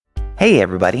Hey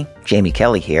everybody, Jamie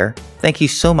Kelly here. Thank you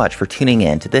so much for tuning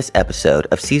in to this episode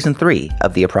of Season 3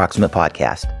 of the Approximate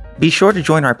Podcast. Be sure to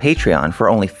join our Patreon for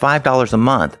only $5 a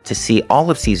month to see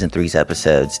all of Season 3's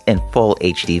episodes in full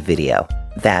HD video.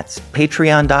 That's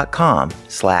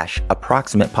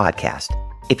patreon.com/approximate podcast.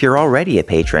 If you're already a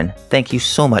patron, thank you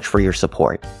so much for your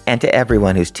support. And to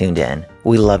everyone who's tuned in,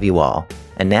 we love you all.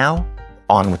 And now,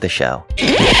 on with the show.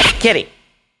 Kitty!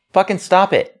 Fucking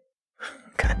stop it.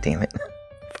 God damn it.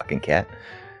 Fucking cat.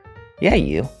 Yeah,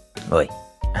 you. Oi.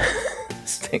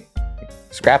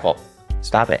 Scrapple.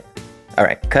 Stop it. All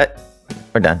right, cut.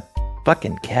 We're done.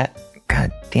 Fucking cat.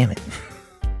 God damn it.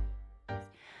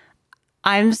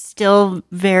 I'm still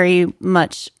very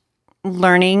much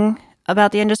learning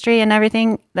about the industry and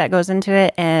everything that goes into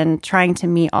it and trying to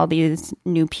meet all these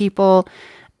new people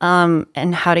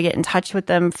and how to get in touch with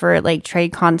them for like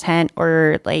trade content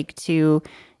or like to,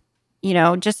 you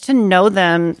know, just to know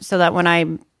them so that when I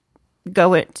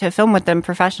go to film with them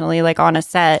professionally, like on a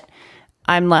set,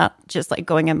 I'm not just like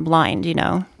going in blind, you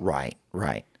know? Right.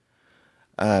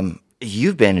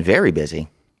 You've been very busy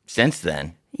since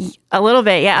then. A little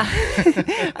bit, yeah.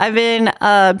 I've been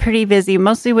pretty busy,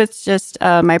 mostly with just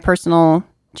my personal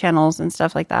channels and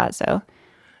stuff like that. So,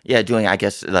 yeah, doing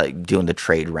the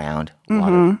trade round.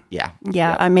 Yeah,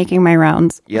 I'm making my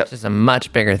rounds. Yep, which is a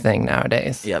much bigger thing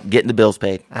nowadays. Yep, getting the bills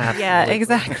paid. Absolutely. Yeah,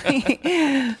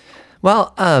 exactly.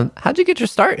 Well, how'd you get your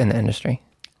start in the industry?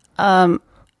 Well,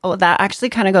 that actually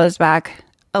kind of goes back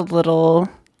a little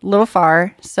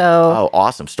far. So, oh,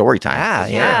 awesome story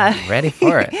time. Yeah. Ready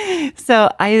for it. So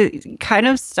I kind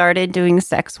of started doing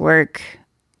sex work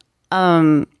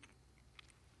I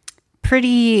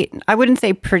wouldn't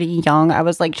say pretty young. I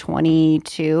was like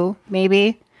 22, maybe.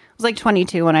 I was like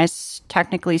 22 when I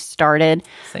technically started.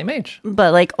 Same age.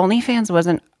 But like OnlyFans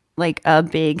wasn't like a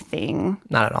big thing.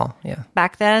 Not at all, yeah.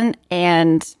 Back then.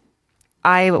 And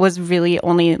I was really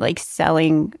only like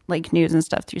selling like nudes and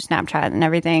stuff through Snapchat and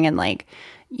everything. And like,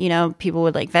 you know, people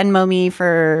would like Venmo me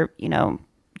for, you know,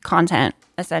 content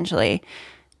essentially.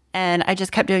 And I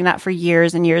just kept doing that for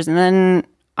years and years. And then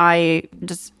I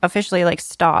just officially like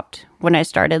stopped when I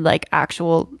started like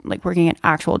working an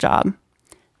actual job.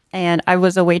 And I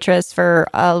was a waitress for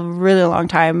a really long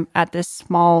time at this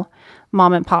small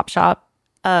mom and pop shop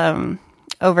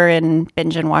over in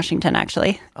Bingen, Washington,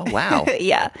 actually. Oh, wow.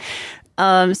 Yeah.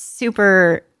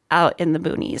 Super out in the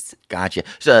boonies. Gotcha.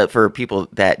 So for people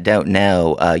that don't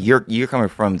know, you're coming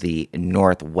from the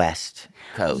Northwest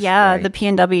coast. Yeah, right? the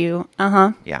PNW.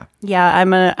 Uh-huh. Yeah. Yeah,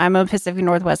 I'm a Pacific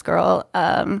Northwest girl.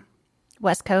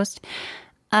 West Coast.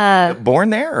 Born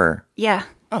there or? Yeah.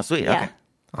 Oh, sweet. Yeah. Okay.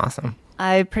 Awesome.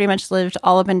 I pretty much lived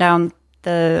all up and down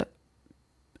the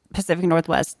Pacific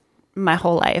Northwest my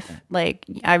whole life. Like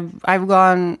I've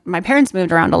gone, my parents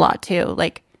moved around a lot too.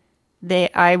 Like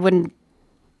I wouldn't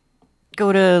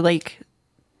go to like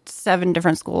 7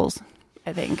 different schools,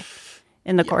 I think,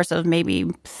 in the course of maybe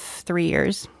 3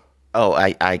 years. Oh,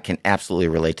 I can absolutely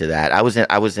relate to that. I was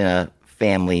in a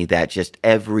family that just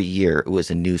every year it was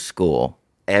a new school.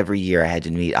 Every year I had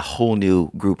to meet a whole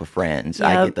new group of friends. Yep.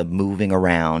 I get the moving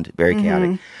around, very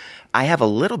chaotic. I have a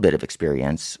little bit of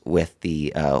experience with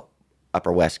the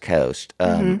Upper West Coast.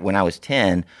 When I was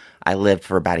 10, I lived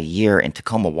for about a year in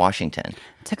Tacoma, Washington.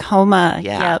 Tacoma.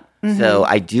 Yeah. Yep. Mm-hmm. So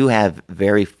I do have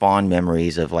very fond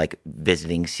memories of like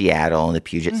visiting Seattle and the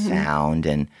Puget Sound.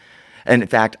 And in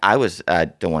fact, I was,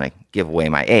 don't want to give away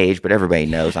my age, but everybody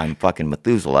knows I'm fucking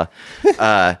Methuselah.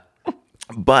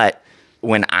 But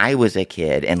when I was a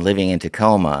kid and living in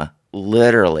Tacoma,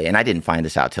 literally, and I didn't find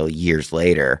this out till years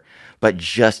later, but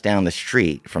just down the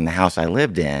street from the house I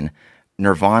lived in,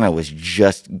 Nirvana was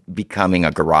just becoming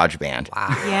a garage band.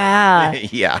 Wow. Yeah.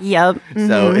 Yeah. Yep.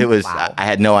 So it was, Wow. I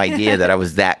had no idea that I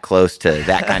was that close to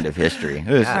that kind of history.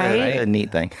 It was Right? a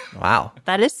neat thing. Wow.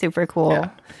 That is super cool. Yeah.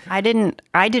 I didn't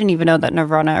even know that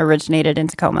Nirvana originated in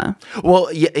Tacoma.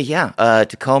 Well, yeah.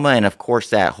 Tacoma and of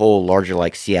course that whole larger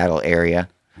like Seattle area.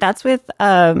 That's with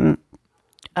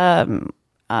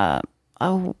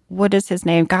what is his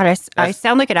name? God, I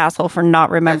sound like an asshole for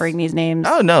not remembering these names.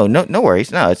 Oh no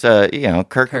worries. No, it's Kurt Cobain.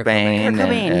 Kurt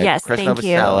Cobain, and, yes, Chris thank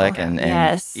you. Novoselic and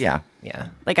Yes. yeah. Yeah.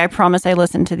 Like I promise I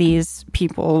listen to these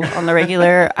people on the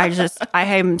regular. I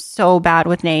am so bad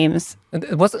with names.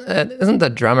 It wasn't. Isn't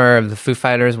the drummer of the Foo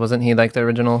Fighters? Wasn't he like the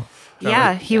original? drummer?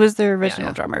 Yeah, he was the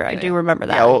original drummer. I do remember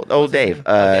that. Yeah, old Dave.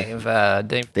 Dave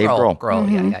Grohl.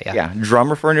 Grohl. Yeah.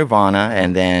 Drummer for Nirvana,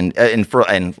 and then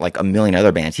and like a million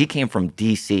other bands. He came from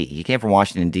D.C. He came from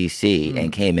Washington D.C.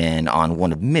 and came in on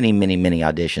one of many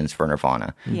auditions for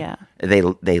Nirvana. Yeah.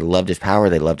 They loved his power.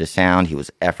 They loved his sound. He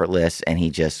was effortless, and he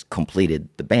just completed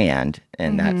the band.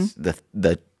 And that's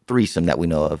the threesome that we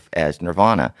know of as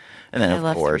Nirvana. And then, I of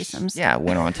love course, threesomes.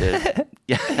 went on to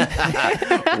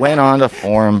went on to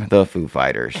form the Foo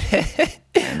Fighters.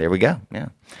 And there we go. Yeah.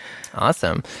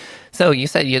 Awesome. So you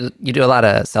said you do a lot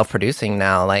of self-producing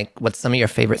now. Like, what's some of your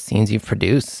favorite scenes you've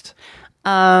produced?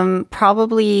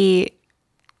 Probably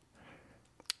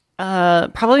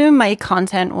my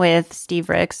content with Steve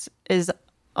Ricks is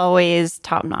always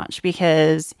top notch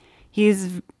because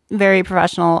he's very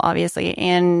professional, obviously,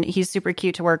 and he's super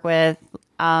cute to work with.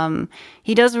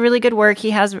 He does really good work.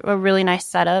 He has a really nice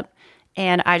setup,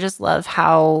 and I just love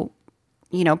how,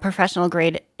 professional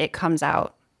grade it comes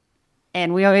out.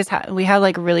 And we have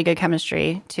like really good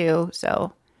chemistry too.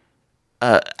 So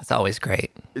It's always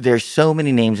great. there's so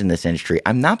many names in this industry.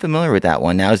 I'm not familiar with that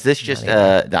one. Now, is this just?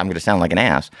 I'm going to sound like an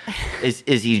ass.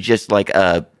 Is he just like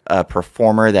a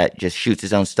performer that just shoots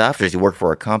his own stuff? Does he work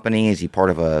for a company? Is he part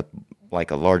of a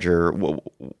larger?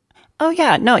 Oh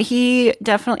yeah, no, he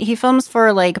films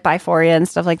for like Biphoria and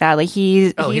stuff like that. Like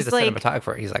he's a like,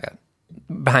 cinematographer. He's like a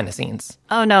behind the scenes.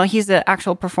 oh no, he's an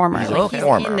actual performer. He's a Like,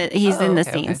 performer. He's in the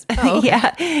okay, okay. scenes.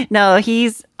 Yeah, no,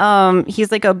 he's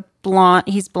like a blonde.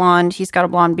 He's blonde. He's got a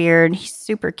blonde beard. He's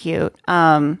super cute.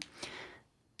 But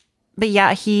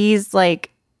yeah, he's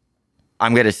like,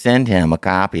 I'm going to send him a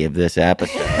copy of this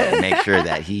episode and make sure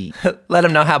that he. Let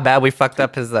him know how bad we fucked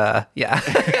up his. Yeah.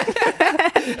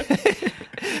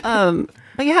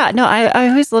 but yeah, no, I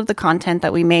always love the content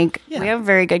that we make. Yeah. We have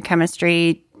very good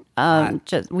chemistry.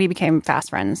 We became fast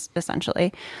friends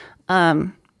essentially.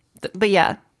 But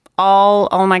yeah,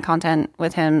 all my content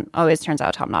with him always turns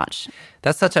out top notch.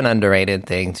 That's such an underrated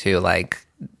thing too. Like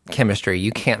chemistry,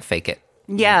 you can't fake it.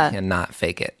 Yeah. You cannot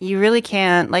fake it. You really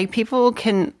can't. Like people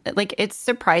can, like, it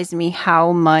surprised me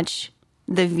how much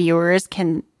the viewers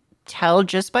can tell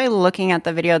just by looking at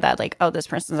the video that like, oh, this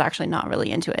person's actually not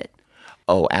really into it.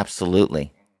 Oh,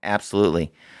 absolutely,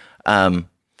 absolutely. One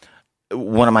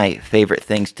of my favorite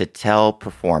things to tell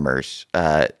performers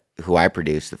who I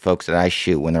produce, the folks that I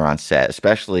shoot when they're on set,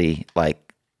 especially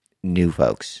like new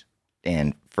folks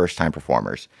and first-time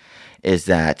performers, is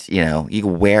that, you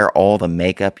can wear all the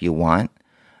makeup you want,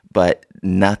 but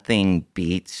nothing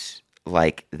beats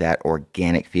like that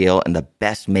organic feel. And the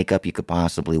best makeup you could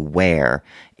possibly wear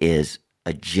is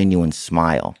a genuine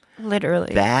smile.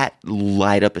 Literally. That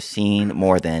light up a scene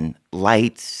more than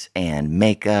lights and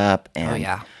makeup. And Oh,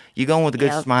 yeah. you go in with a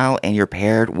good Yep. smile and you're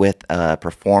paired with a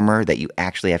performer that you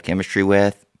actually have chemistry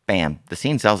with. Bam, the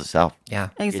scene sells itself. Yeah.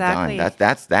 Exactly. You're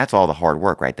done. That's all the hard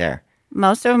work right there.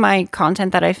 Most of my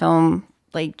content that I film,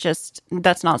 like just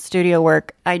that's not studio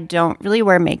work, I don't really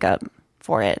wear makeup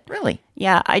for it. Really?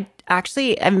 Yeah, I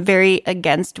actually am very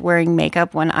against wearing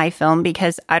makeup when I film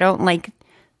because I don't like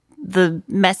the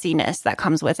messiness that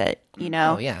comes with it,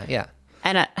 Oh yeah. Yeah.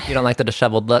 And You don't like the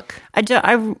disheveled look. I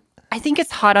think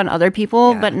it's hot on other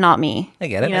people, but not me. I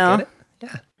get it. you I know? get it.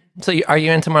 Yeah. So are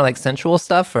you into more like sensual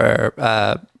stuff or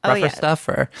rougher yeah. stuff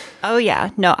or? Oh yeah,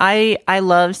 no, I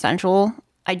love sensual.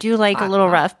 I do like a little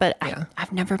rough, but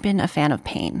I've never been a fan of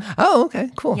pain. Oh, okay,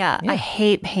 cool. Yeah, I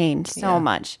hate pain so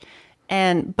much.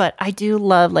 But I do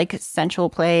love like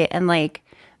sensual play and like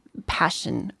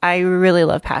passion. I really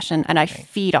love passion and I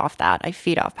feed off that. I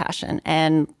feed off passion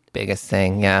and Biggest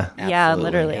thing. Yeah. yeah,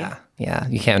 literally. Yeah. Yeah.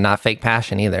 You can't not fake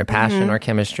passion either. Passion or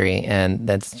chemistry. And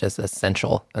that's just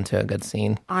essential into a good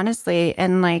scene. Honestly,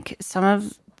 and like some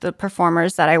of the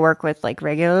performers that I work with like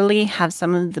regularly have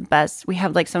some of the best, we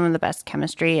have like some of the best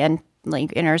chemistry and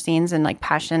like in our scenes and like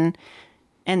passion.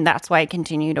 And that's why I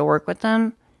continue to work with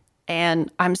them.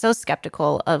 And I'm so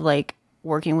skeptical of like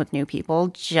working with new people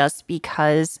just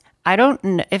because I don't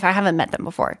know if I haven't met them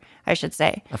before, I should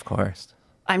say. Of course.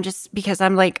 I'm just because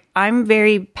I'm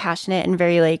very passionate and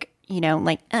very like,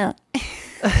 I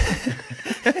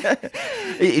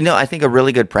think a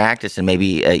really good practice, and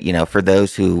maybe, for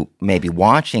those who may be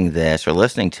watching this or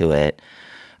listening to it,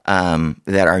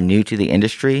 that are new to the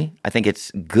industry, I think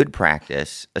it's good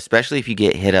practice, especially if you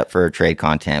get hit up for trade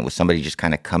content with somebody just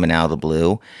kind of coming out of the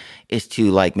blue, is to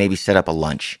like maybe set up a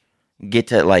lunch. Get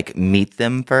to like meet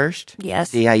them first.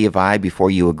 Yes. See how you vibe before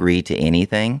you agree to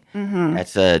anything. Mm-hmm.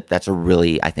 That's a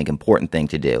really, I think, important thing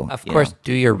to do. Of course,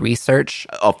 do your research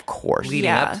Of course.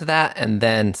 leading up to that and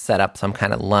then set up some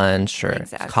kind of lunch or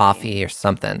coffee or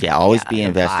something. Yeah, always be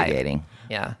and vibe. investigating.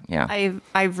 Yeah. Yeah.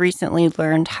 I've recently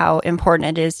learned how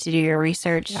important it is to do your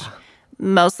research.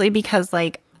 Mostly because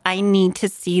like I need to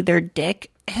see their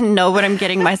dick and know what I'm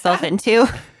getting myself into.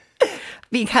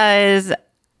 Because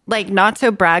like not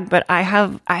to brag, but I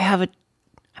have a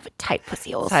tight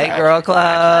pussy also. Tight girl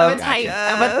club.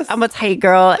 I'm a tight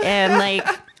girl, and like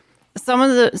some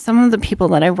of the people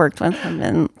that I worked with have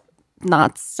been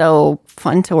not so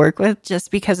fun to work with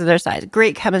just because of their size.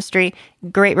 Great chemistry,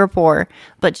 great rapport,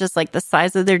 but just like the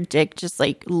size of their dick just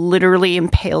like literally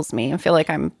impales me. I feel like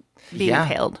I'm being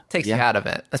impaled. Takes you out of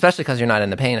it, especially because you're not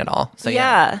into pain at all. So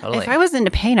totally. If I was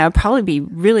into pain, I would probably be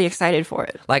really excited for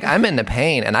it. Like I'm into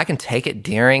pain and I can take it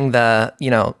during the,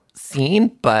 scene,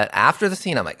 but after the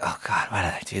scene, I'm like, oh God, why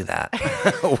did I do that?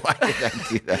 Why did I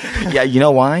do that? Yeah, you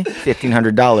know why?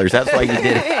 $1,500. That's why you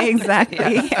did it.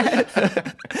 Exactly.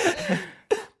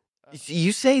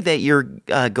 You say that you're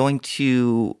going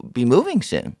to be moving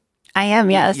soon. I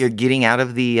am, yes. You're getting out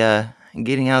of the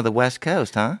West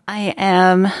Coast, huh? I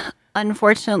am.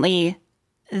 Unfortunately,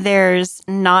 there's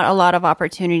not a lot of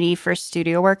opportunity for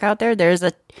studio work out there. There is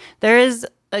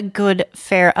a good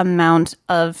fair amount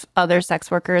of other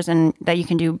sex workers and that you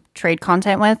can do trade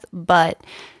content with, but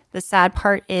the sad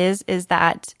part is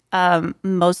that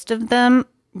most of them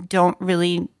don't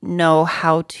really know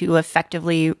how to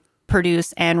effectively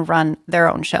produce and run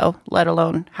their own show, let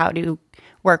alone how to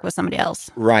work with somebody else.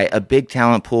 Right, a big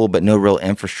talent pool, but no real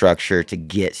infrastructure to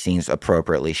get scenes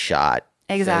appropriately shot.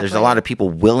 Exactly. So there's a lot of people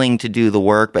willing to do the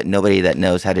work, but nobody that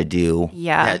knows how to do.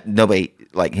 Yeah. Nobody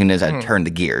who knows how to turn the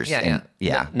gears. Yeah.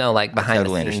 No, like behind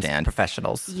totally the scenes understand.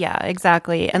 Professionals. Yeah,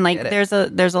 exactly. And like there's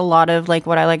a lot of like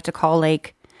what I like to call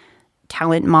like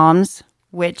talent moms,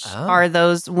 which are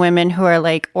those women who are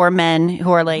like, or men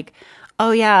who are like,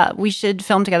 oh yeah, we should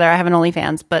film together. I have an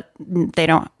OnlyFans, but they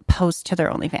don't post to their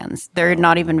OnlyFans. They're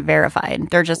not even verified.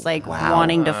 They're just like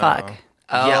wanting to fuck.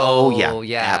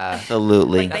 Yeah.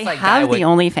 Absolutely. They have the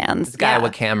OnlyFans. This guy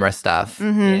with camera stuff.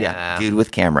 Mm-hmm. Yeah, dude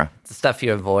with camera. It's the stuff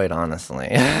you avoid, honestly.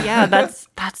 Yeah, that's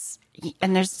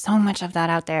and there's so much of that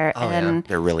out there. And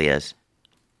there really is.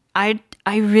 I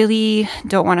really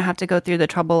don't want to have to go through the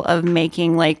trouble of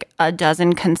making like a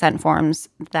dozen consent forms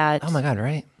that Oh my God,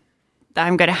 right.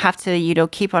 I'm going to have to,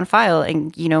 keep on file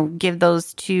and, give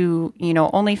those to,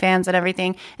 OnlyFans and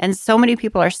everything. And so many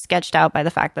people are sketched out by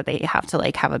the fact that they have to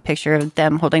like have a picture of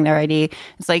them holding their ID.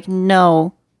 It's like,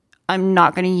 no, I'm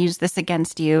not going to use this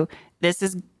against you. This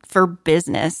is for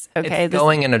business. Okay. It's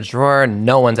going in a drawer.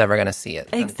 No one's ever going to see it.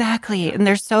 Exactly. And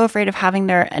they're so afraid of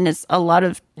having and it's a lot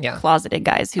of closeted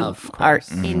guys who are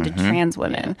into trans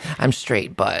women. Yeah. I'm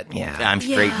straight, but I'm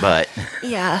straight, but.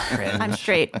 Yeah. I'm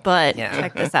straight, but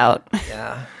check this out.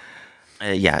 Yeah.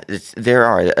 There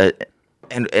are,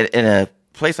 and in a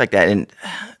place like that, and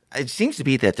it seems to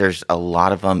be that there's a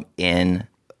lot of them in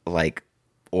like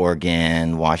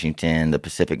Oregon, Washington, the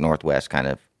Pacific Northwest kind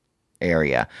of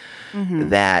area,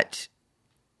 that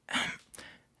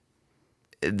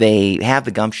they have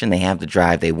the gumption, they have the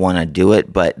drive, they want to do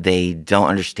it, but they don't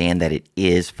understand that it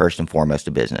is first and foremost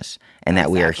a business, and that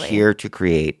we are here to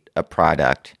create a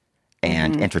product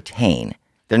and entertain.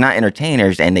 They're not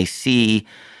entertainers, and they see,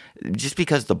 just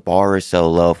because the bar is so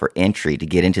low for entry to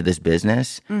get into this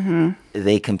business,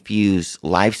 they confuse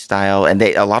lifestyle, and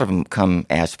a lot of them come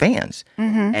as fans,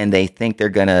 and they think they're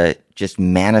going to just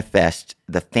manifest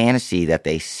the fantasy that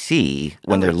they see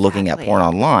when they're looking at porn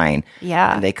online.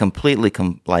 Yeah. And they completely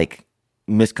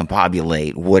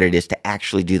miscombobulate what it is to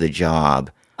actually do the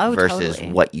job versus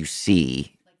what you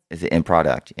see as the end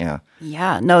product. Yeah.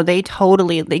 Yeah. No, they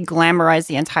glamorize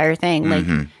the entire thing. Like,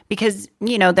 because,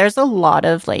 there's a lot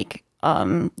of like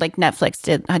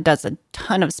Netflix does a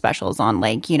ton of specials on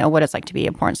like, what it's like to be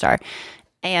a porn star.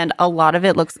 And a lot of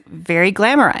it looks very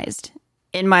glamorized.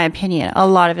 In my opinion, a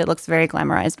lot of it looks very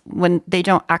glamorized when they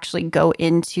don't actually go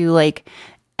into like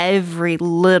every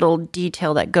little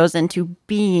detail that goes into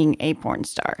being a porn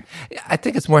star. I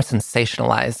think it's more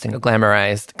sensationalized and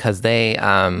glamorized because they,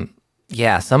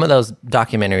 some of those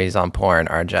documentaries on porn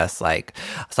are just like,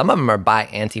 some of them are by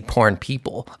anti-porn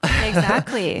people.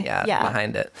 Exactly.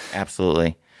 Behind it.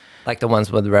 Absolutely. Like the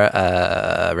ones with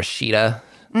Rashida.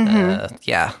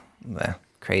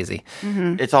 Crazy.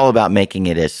 It's all about making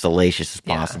it as salacious as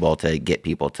possible to get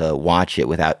people to watch it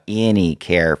without any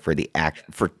care for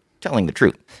for telling the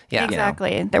truth. Yeah,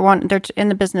 exactly. They're in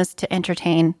the business to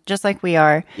entertain, just like we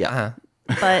are. Yeah,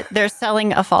 but they're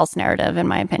selling a false narrative, in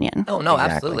my opinion. Oh no,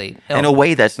 absolutely. No. In a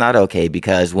way, that's not okay,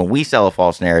 because when we sell a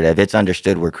false narrative, it's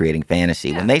understood we're creating fantasy.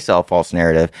 Yeah. When they sell a false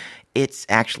narrative, it's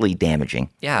actually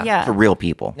damaging. To real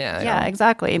people. Yeah,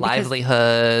 exactly.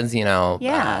 Livelihoods,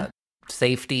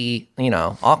 safety,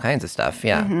 all kinds of stuff.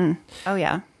 Yeah. Oh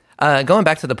yeah. Going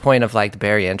back to the point of like the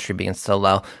barrier entry being so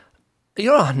low, you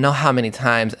don't know how many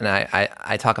times, and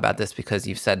I talk about this because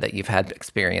you've said that you've had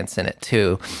experience in it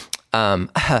too.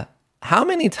 How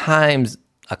many times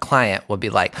a client will be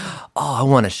like, "Oh, I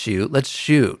want to shoot. Let's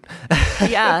shoot."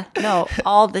 Yeah. No,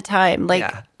 all the time.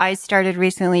 Like I started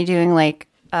recently doing like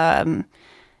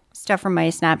stuff from my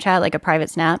Snapchat, like a private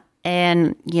snap.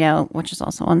 and which is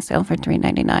also on sale for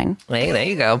 $3.99. Hey, there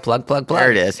you go. Plug.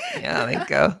 There it is. Yeah, there you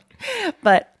go.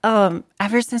 But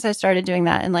ever since I started doing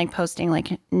that and like posting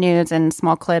like nudes and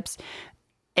small clips,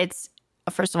 it's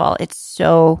first of all, it's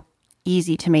so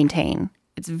easy to maintain.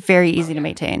 It's very easy to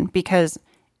maintain because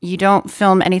you don't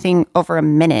film anything over a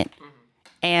minute.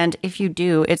 And if you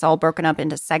do, it's all broken up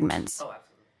into segments. Oh,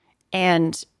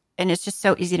 absolutely. And it's just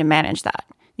so easy to manage that.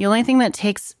 The only thing that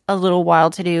takes a little while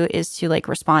to do is to like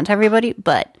respond to everybody,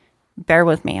 but bear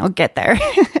with me, I'll get there.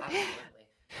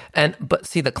 But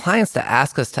see, the clients that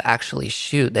ask us to actually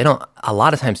shoot, they a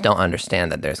lot of times don't understand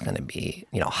that there's going to be,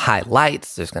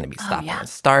 highlights, there's going to be stopping and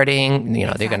starting,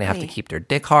 exactly. They're going to have to keep their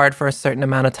dick hard for a certain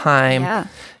amount of time. Yeah.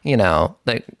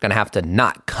 They're going to have to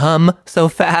not come so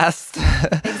fast.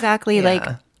 Exactly. Yeah. Like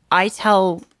I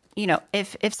tell,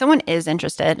 if someone is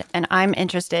interested and I'm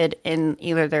interested in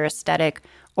either their aesthetic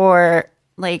or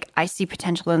like I see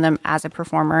potential in them as a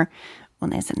performer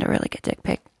when they send a really good dick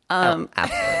pic. Absolutely.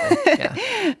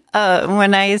 Yeah.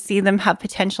 When I see them have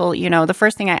potential, the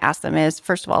first thing I ask them is,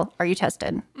 first of all, are you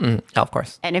tested? Of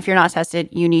course. And if you're not tested,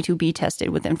 you need to be tested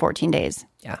within 14 days.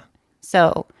 Yeah.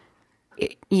 So,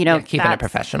 keeping it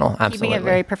professional. Absolutely. Keeping it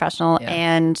very professional. Yeah.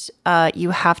 And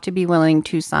you have to be willing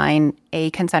to sign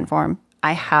a consent form.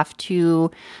 I have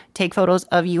to take photos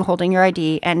of you holding your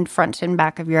ID and front and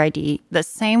back of your ID the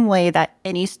same way that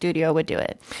any studio would do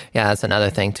it. Yeah, that's another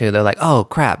thing too. They're like, "Oh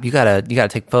crap, you gotta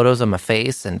take photos of my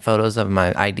face and photos of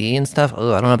my ID and stuff."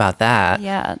 Oh, I don't know about that.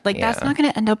 Yeah, that's not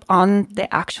going to end up on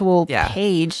the actual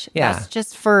page. Yeah, that's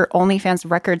just for OnlyFans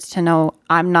records to know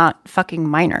I'm not fucking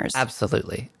minors.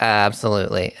 Absolutely.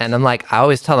 And I'm like, I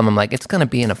always tell them, I'm like, it's gonna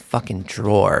be in a fucking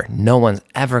drawer. No one's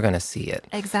ever gonna see it.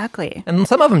 Exactly. And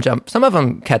some of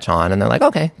them catch on, and they're like,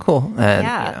 okay, cool. And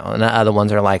and the other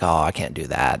ones are like, oh, I can't do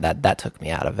that. That took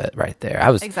me out of it right there. I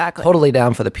was totally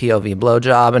down for the POV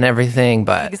blowjob and everything,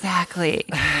 but exactly.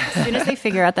 As soon as they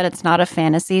figure out that it's not a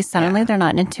fantasy, suddenly they're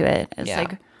not into it. It's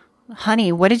like,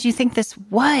 honey, what did you think this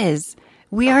was?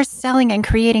 We are selling and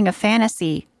creating a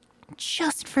fantasy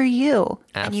just for you.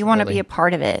 Absolutely. And you want to be a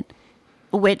part of it,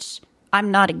 which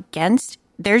I'm not against.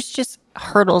 There's just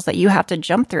hurdles that you have to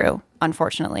jump through,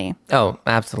 unfortunately. Oh,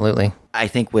 absolutely. I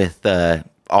think with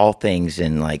all things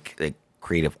in like the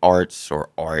creative arts or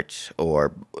art,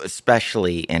 or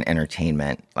especially in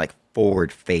entertainment, like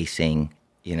forward-facing,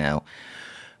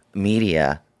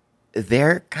 media,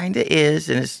 there kind of is,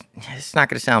 and it's not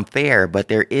going to sound fair, but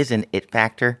there is an it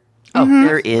factor. Mm-hmm.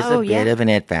 There is a bit of an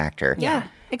it factor. Yeah,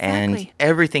 exactly. And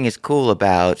everything is cool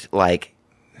about like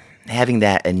having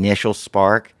that initial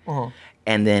spark.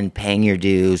 And then paying your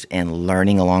dues and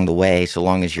learning along the way, so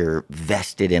long as you're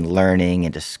vested in learning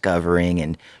and discovering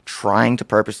and trying to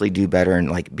purposely do better and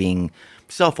like being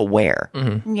self-aware.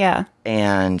 Mm-hmm. Yeah.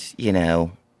 And,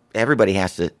 everybody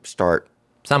has to start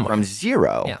somewhere from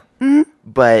zero. Yeah. Mm-hmm.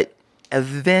 But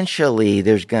eventually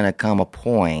there's going to come a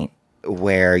point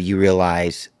where you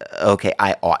realize, okay,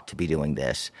 I ought to be doing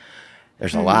this.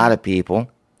 There's a lot of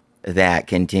people that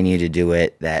continue to do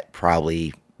it that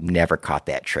probably never caught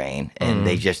that train, and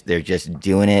they're just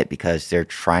doing it because they're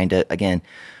trying to, again,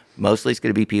 mostly it's going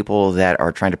to be people that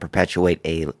are trying to perpetuate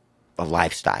a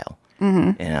lifestyle,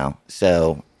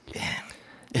 so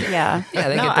yeah.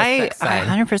 I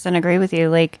 100% agree with you.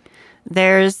 Like,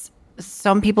 there's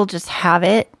some people just have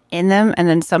it in them, and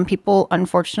then some people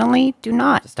unfortunately do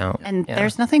not. Just don't. And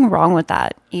there's nothing wrong with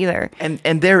that either.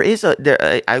 And there is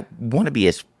I want to be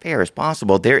as fair as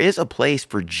possible. There is a place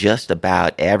for just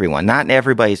about everyone. Not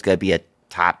everybody's going to be a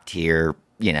top tier,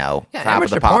 top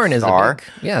of the pop porn star.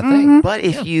 Is a big thing. But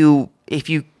if you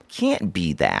can't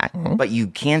be that, but you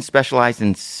can specialize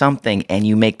in something and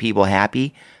you make people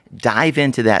happy, dive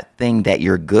into that thing that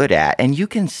you're good at, and you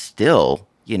can still,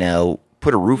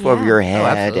 put a roof over your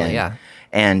head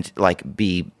and like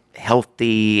be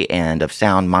healthy and of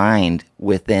sound mind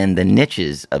within the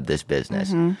niches of this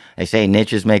business. They say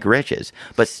niches make riches,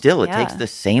 but still it takes the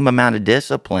same amount of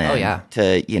discipline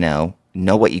to,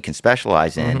 know what you can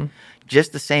specialize in.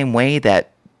 Just the same way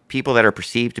that people that are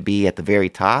perceived to be at the very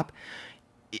top,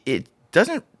 it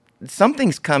doesn't, some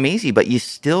things come easy, but you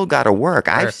still got to work.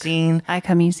 I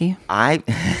come easy. I've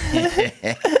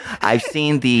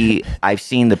seen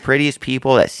the prettiest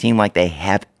people that seem like they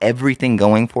have everything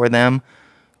going for them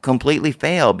completely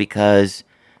fail because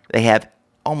they have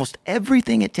almost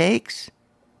everything it takes,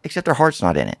 except their heart's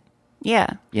not in it.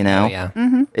 Yeah.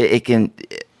 It can.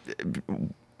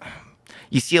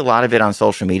 You see a lot of it on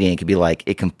social media, and it can be like,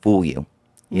 it can fool you.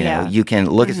 You can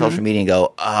look at social media and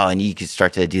go, oh, and you can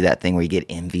start to do that thing where you get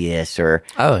envious or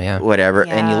whatever,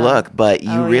 and you look, but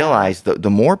you realize the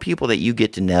more people that you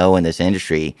get to know in this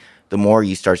industry, the more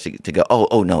you start to go,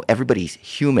 oh no, everybody's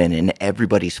human and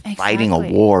everybody's fighting a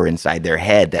war inside their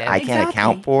head that I can't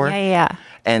account for. Yeah.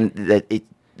 And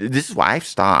this is why I've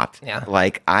stopped. Yeah.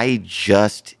 Like, I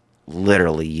just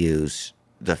literally use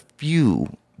the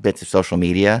few bits of social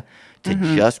media to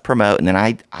just promote, and then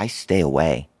I stay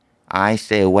away. I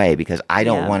stay away because I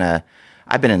don't want to.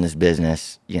 I've been in this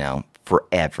business,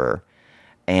 forever,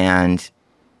 and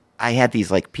I had these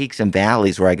like peaks and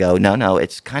valleys where I go, no,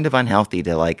 it's kind of unhealthy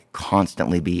to like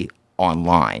constantly be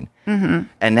online. And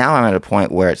now I'm at a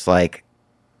point where it's like,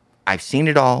 I've seen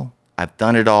it all, I've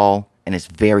done it all, and it's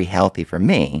very healthy for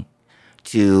me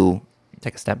to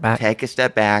take a step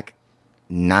back,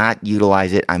 not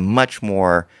utilize it. I'm much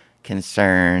more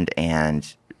concerned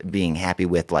and being happy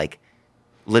with like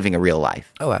living a real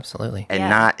life. Oh, absolutely.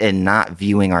 And not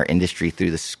viewing our industry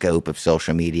through the scope of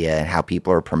social media and how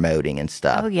people are promoting and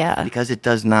stuff. Oh, yeah. Because it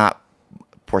does not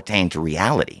pertain to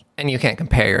reality. And you can't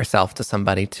compare yourself to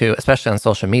somebody too, especially on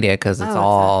social media, because it's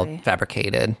all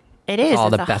fabricated. It is. It's all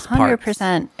it's the best parts.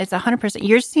 100%. It's 100%.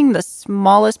 You're seeing the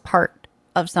smallest part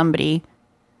of somebody,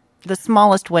 the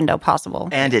smallest window possible.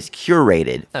 And it's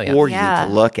curated for you to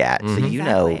look at. So you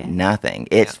know nothing.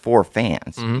 It's for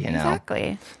fans,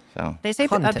 Exactly. So they say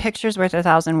a picture's worth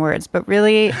 1,000 words, but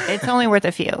really, it's only worth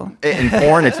a few. In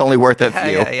porn, it's only worth a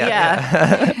few.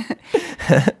 Yeah.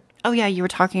 Oh, yeah. You were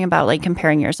talking about like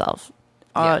comparing yourself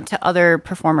to other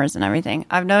performers and everything.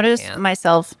 I've noticed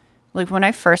myself, like when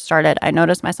I first started, I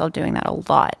noticed myself doing that a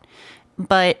lot.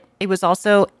 But it was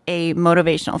also a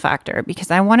motivational factor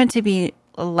because I wanted to be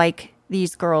like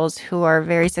these girls who are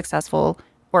very successful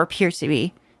or appear to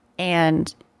be.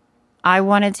 And I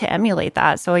wanted to emulate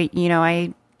that. So,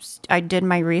 I did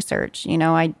my research,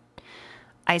 I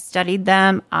studied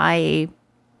them. I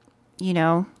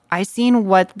seen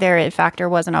what their it factor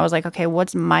was. And I was like, okay,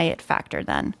 what's my it factor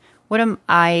then?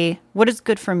 What is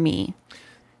good for me?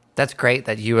 That's great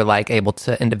that you were like able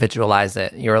to individualize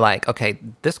it. You were like, okay,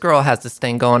 this girl has this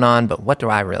thing going on, but what do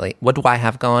I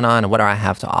have going on and what do I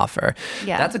have to offer?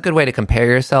 Yeah. That's a good way to compare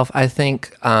yourself, I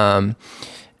think. And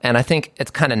I think it's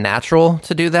kind of natural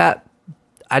to do that.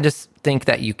 I just think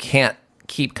that you can't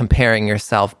keep comparing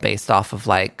yourself based off of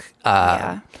like,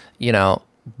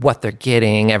 what they're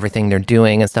getting, everything they're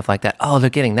doing and stuff like that. Oh, they're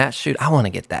getting that shoot. I want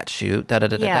to get that shoot.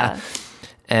 Da.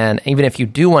 And even if you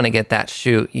do want to get that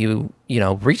shoot, you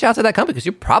reach out to that company because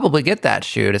you probably get that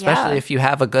shoot, especially if you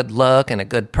have a good look and a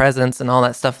good presence and all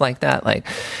that stuff like that. Like,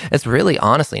 it's really,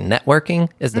 honestly, networking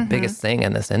is the biggest thing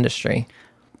in this industry.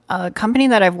 A company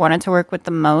that I've wanted to work with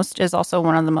the most is also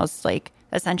one of the most like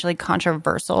essentially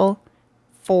controversial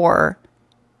for,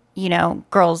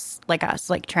 girls like us,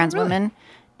 like trans women.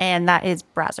 And that is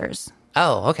Brazzers.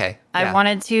 Oh, okay. I've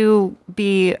wanted to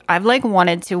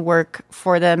work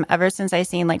for them ever since I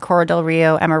seen like Cora Del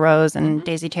Rio, Emma Rose, and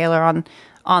Daisy Taylor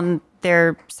on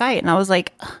their site. And I was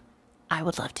like, I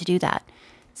would love to do that.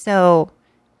 So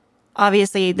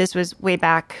obviously this was way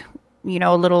back,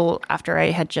 a little after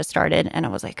I had just started. And I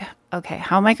was like, okay,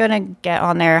 how am I going to get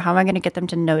on there? How am I going to get them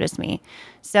to notice me?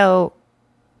 So,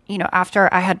 after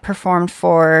I had performed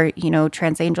for,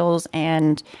 Trans Angels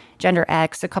and Gender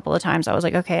X a couple of times, I was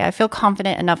like, okay, I feel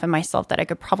confident enough in myself that I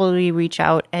could probably reach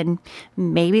out and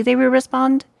maybe they would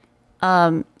respond.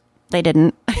 They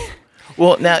didn't.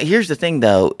 Well, now here's the thing,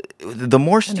 though. The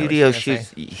more studio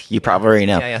shoots, you probably already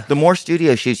know, the more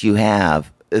studio shoots you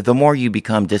have, the more you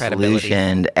become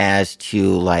disillusioned as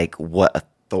to like what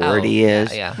authority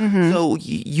is. Yeah. So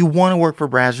you want to work for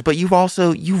Brazzers, but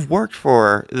you've worked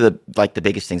for the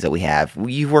biggest things that we have.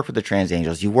 You've worked for the Trans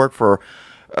Angels. You work for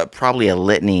probably a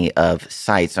litany of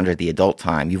sites under the Adult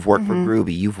Time. You've worked for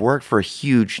Groovy. You've worked for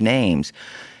huge names.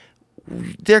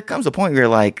 There comes a point where you're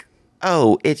like,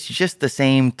 oh, it's just the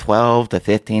same $1,200 to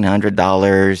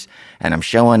 $1,500, and I'm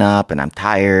showing up, and I'm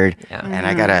tired, and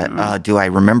I gotta. Do I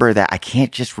remember that? I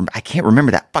can't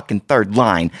remember that fucking third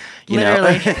line.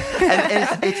 Literally.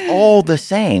 and it's all the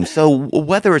same. So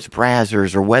whether it's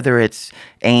Brazzers or whether it's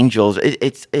Angels,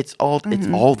 it's all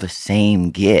the same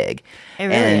gig. It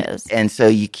really is. And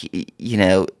so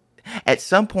at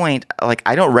some point, like,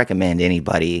 I don't recommend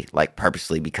anybody like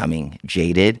purposely becoming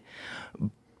jaded.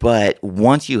 But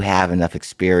once you have enough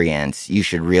experience, you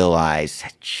should realize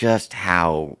just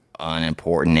how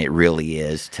unimportant it really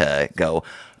is to go,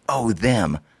 oh,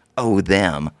 them. You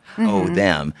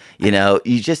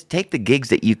just take the gigs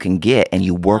that you can get and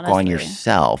you work on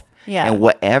yourself. Yeah. And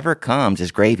whatever comes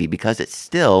is gravy because it's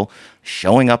still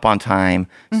showing up on time,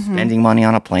 spending money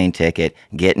on a plane ticket,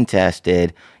 getting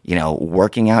tested,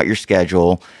 working out your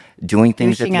schedule, doing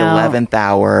things at the 11th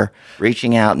hour,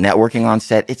 reaching out, networking on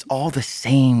set. It's all the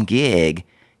same gig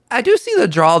I do see the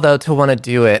draw though to want to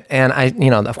do it, and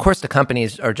of course, the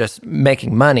companies are just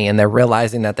making money, and they're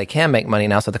realizing that they can make money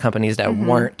now. So the companies that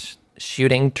weren't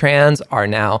shooting trans are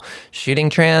now shooting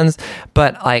trans.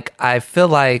 But like, I feel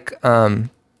like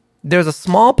there's a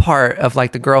small part of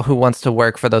like the girl who wants to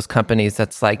work for those companies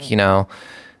that's like,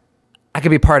 I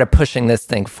could be part of pushing this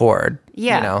thing forward.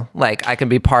 Yeah. Like I can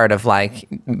be part of like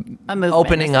a movement,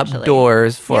 opening up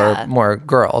doors for more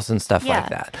girls and stuff Yeah. like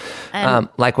that. And-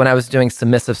 Like when I was doing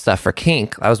submissive stuff for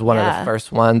Kink, I was one of the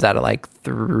first ones out of like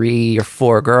 3 or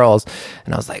 4 girls.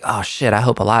 And I was like, oh shit, I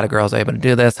hope a lot of girls are able to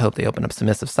do this. I hope they open up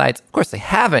submissive sites. Of course they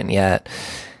haven't yet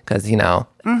because,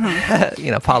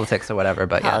 politics or whatever,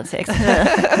 but politics.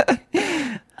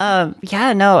 I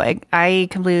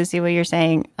completely see what you're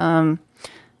saying.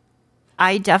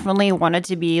 I definitely wanted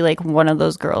to be like one of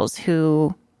those girls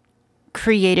who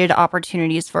created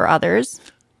opportunities for others.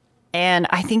 And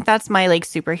I think that's my like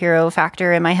superhero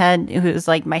factor in my head, who's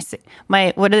like my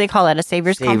what do they call it? A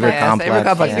savior's complex? Yeah, savior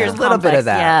complex. Yeah. There's a little bit of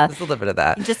that. Yeah. There's a little bit of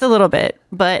that. Just a little bit.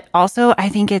 But also, I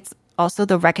think it's also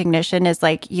the recognition is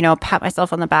like, pat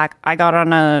myself on the back.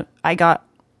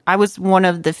 I was one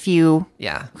of the few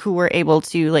who were able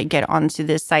to like get onto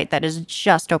this site that is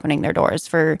just opening their doors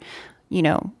for,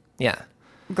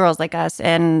 girls like us.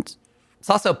 And it's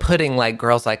also putting like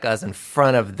girls like us in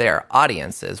front of their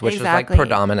audiences, which is like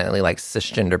predominantly like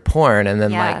cisgender porn, and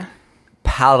then like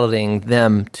piloting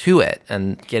them to it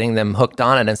and getting them hooked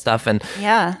on it and stuff, and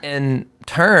in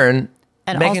turn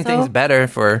making also, things better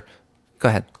for. Go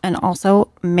ahead. And also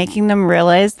making them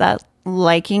realize that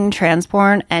liking trans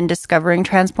porn and discovering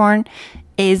trans porn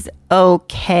is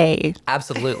okay.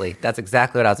 Absolutely. That's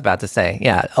exactly what I was about to say.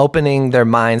 Yeah. Opening their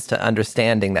minds to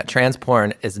understanding that trans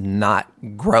porn is not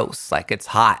gross. Like, it's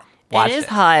hot. Watch it is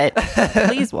hot.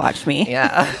 Please watch me.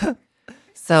 Yeah.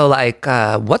 So, like,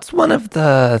 what's one of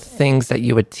the things that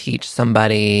you would teach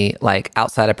somebody, like,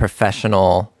 outside of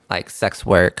professional, like, sex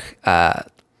work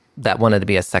that wanted to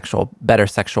be a better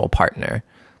sexual partner?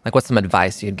 Like, what's some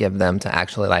advice you'd give them to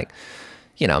actually, like,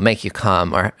 make you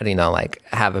come or, like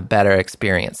have a better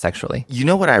experience sexually?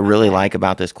 What I really like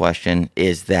about this question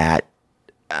is that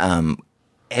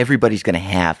everybody's going to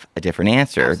have a different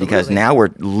answer. Absolutely. Because now we're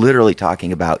literally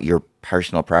talking about your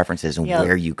personal preferences and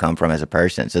where you come from as a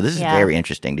person. So this is very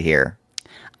interesting to hear.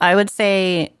 I would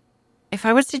say if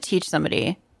I was to teach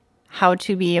somebody how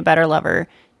to be a better lover,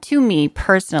 to me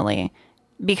personally,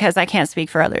 because I can't speak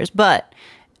for others, but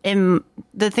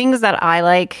the things that I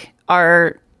like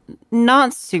are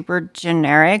not super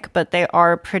generic, but they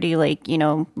are pretty like,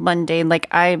 mundane. Like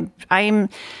I'm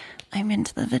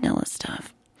into the vanilla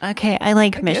stuff. Okay. I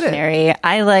like missionary.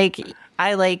 I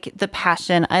like the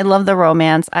passion. I love the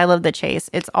romance. I love the chase.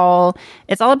 It's all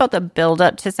about the build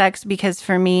up to sex, because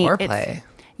for me, foreplay.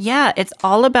 It's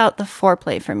all about the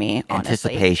foreplay for me,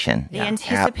 honestly. Anticipation. The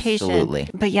anticipation. Absolutely.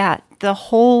 But the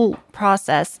whole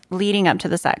process leading up to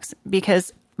the sex,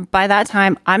 because by that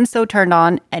time, I'm so turned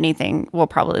on, anything will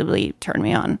probably turn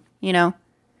me on,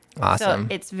 Awesome. So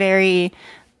it's very,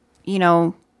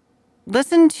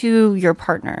 listen to your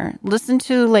partner, listen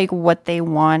to like what they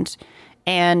want,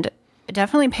 and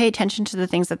definitely pay attention to the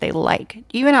things that they like,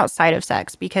 even outside of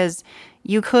sex, because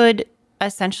you could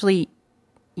essentially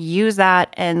use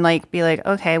that and like be like,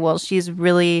 okay, well, she's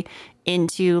really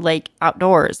into like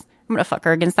outdoors. I'm going to fuck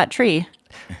her against that tree.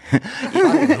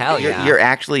 Hell yeah. You're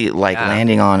actually like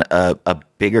landing on a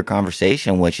bigger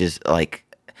conversation, which is like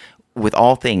with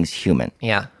all things human.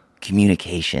 Yeah.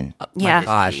 Communication. Yeah.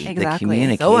 Gosh. Exactly. The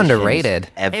communication. So underrated.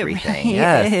 Everything.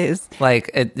 It is.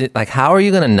 Like how are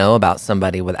you going to know about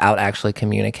somebody without actually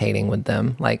communicating with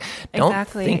them? Like, don't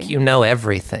think you know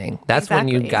everything. That's when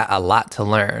you got a lot to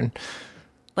learn.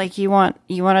 Like, you want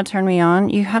to turn me on?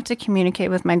 You have to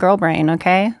communicate with my girl brain,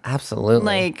 okay? Absolutely.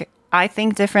 Like, I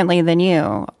think differently than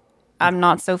you. I'm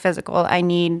not so physical. I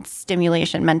need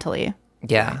stimulation mentally.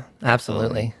 Yeah,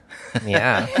 absolutely.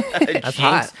 Yeah. That's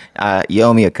hot. You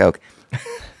owe me a Coke.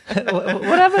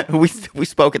 Whatever. We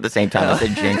spoke at the same time. I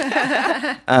said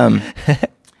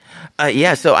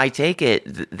jinx. So I take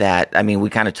it that, I mean, we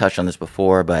kind of touched on this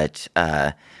before, but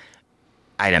I'd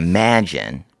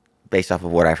imagine, based off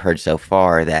of what I've heard so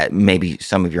far, that maybe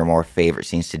some of your more favorite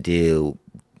scenes to do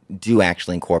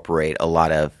actually incorporate a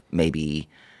lot of maybe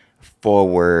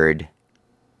forward,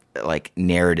 like,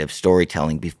 narrative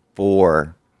storytelling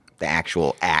before the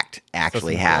actual act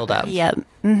actually happens. Yep.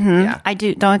 Mm-hmm. Yeah. I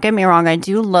do. Don't get me wrong. I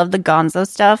do love the gonzo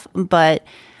stuff, but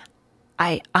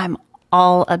I'm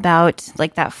all about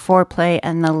like that foreplay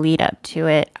and the lead up to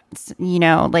it. It's,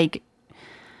 like,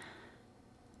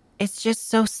 it's just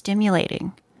so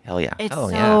stimulating. Hell yeah.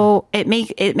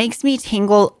 It makes me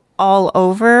tingle all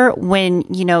over when,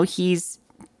 he's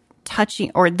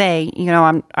touching, or they, you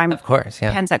know, I'm Of course,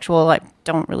 yeah. pansexual. I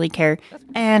don't really care.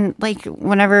 And like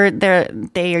whenever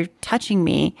they are touching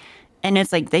me, and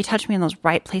it's like they touch me in those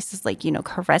right places, like, you know,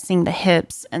 caressing the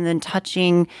hips and then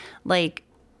touching like,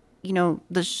 you know,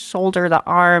 the shoulder, the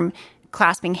arm,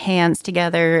 clasping hands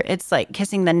together. It's like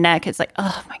kissing the neck. It's like,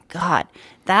 oh my God,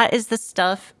 that is the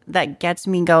stuff that gets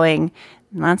me going.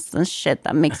 And that's the shit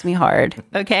that makes me hard.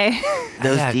 Okay.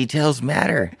 Those details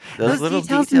matter. Those little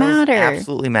details details matter.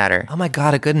 absolutely matter. Oh my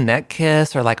God, a good neck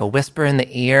kiss or like a whisper in the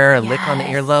ear, a lick on the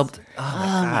earlobe. Oh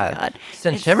my God.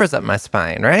 Send shivers up my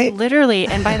spine, right? Literally.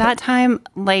 And by that time,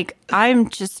 like, I'm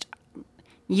just,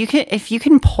 if you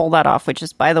can pull that off, which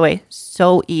is, by the way,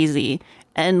 so easy.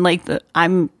 And like,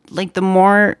 I'm like, the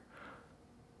more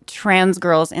trans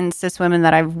girls and cis women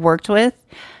that I've worked with,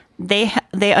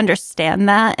 they understand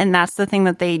that, and that's the thing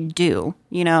that they do,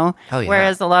 you know? Oh, yeah.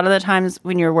 Whereas a lot of the times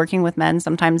when you're working with men,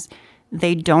 sometimes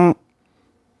they don't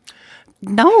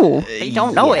know. They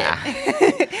don't know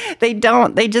it. They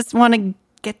don't. They just want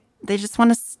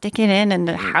to stick it in and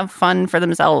have fun for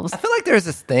themselves. I feel like there's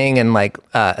this thing in like,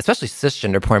 especially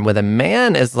cisgender porn, where the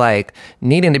man is like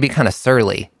needing to be kind of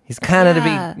surly. He's kind of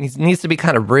he needs to be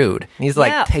kind of rude. He's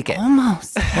like, take it.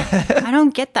 Almost. I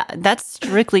don't get that. That's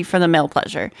strictly for the male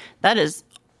pleasure. That is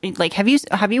like, have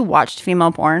you watched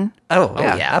female porn? Oh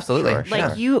yeah, absolutely. Sure.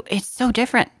 Like it's so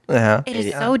different. Yeah. It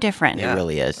is so different. It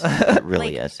really is. It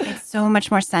really Like, is. It's so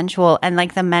much more sensual, and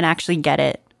like the men actually get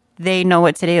it. They know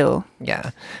what to do. Yeah.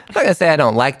 I'm not going to say I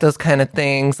don't like those kind of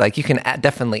things. Like you can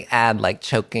definitely add like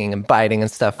choking and biting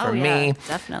and stuff for me.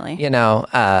 Definitely. You know,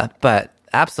 but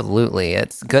absolutely,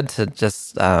 it's good to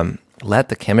just let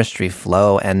the chemistry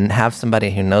flow and have somebody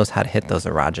who knows how to hit those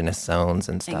erogenous zones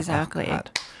and stuff. Exactly. Oh,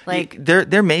 God. Like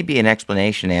There may be an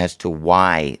explanation as to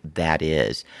why that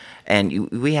is, and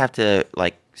we have to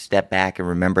like step back and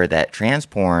remember that trans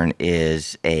porn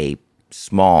is a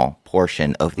small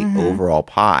portion of the overall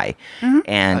pie,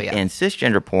 and in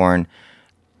cisgender porn,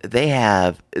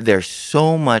 there's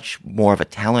so much more of a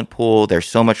talent pool. There's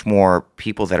so much more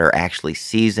people that are actually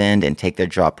seasoned and take their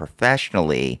job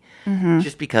professionally,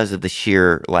 just because of the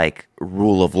sheer like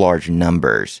rule of large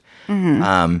numbers.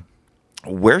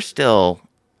 We're still,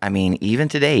 I mean, even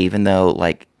today, even though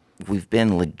like we've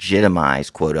been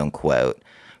legitimized, quote unquote,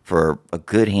 for a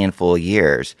good handful of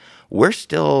years, we're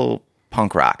still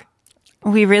punk rock.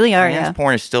 we really are. Trans Yeah.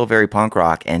 porn is still very punk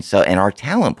rock, and our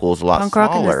talent pool is a lot Punk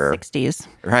rock in the smaller, 60s.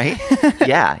 right?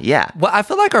 Yeah. Well, I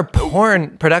feel like our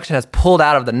porn production has pulled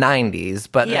out of the 90s,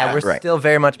 but Yeah. we're Right. still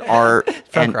very much Our punk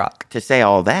and rock. to say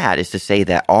all that is to say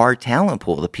that our talent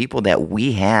pool, the people that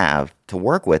we have to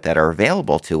work with that are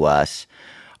available to us,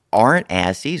 aren't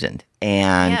as seasoned,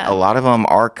 and Yeah. a lot of them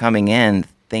are coming in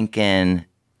thinking,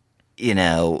 you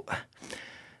know,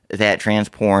 that trans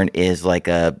porn is like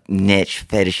a niche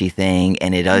fetishy thing,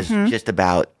 and it is just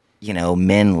about, you know,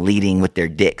 men leading with their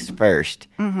dicks first,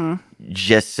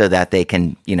 just so that they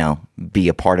can, you know, be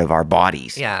a part of our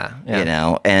bodies. Yeah. You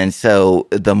know, and so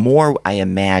the more I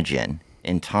imagine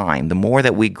in time, the more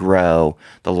that we grow,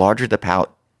 the larger the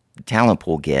talent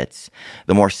pool gets,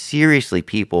 the more seriously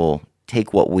people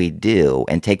take what we do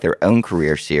and take their own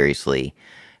career seriously,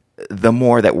 the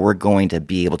more that we're going to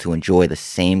be able to enjoy the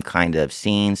same kind of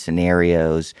scenes,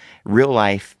 scenarios, real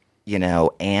life, you know,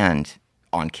 and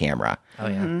on camera. Oh,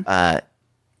 yeah.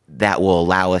 That will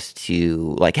allow us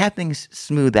to like have things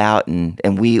smooth out,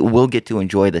 and we will get to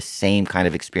enjoy the same kind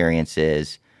of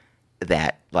experiences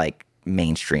that like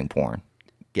mainstream porn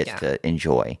gets to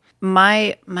enjoy.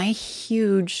 My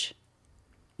huge,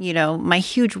 you know, my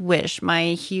huge wish,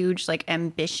 my huge like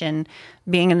ambition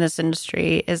being in this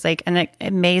industry is like, and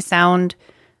it may sound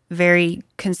very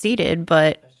conceited,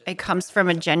 but it comes from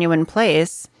a genuine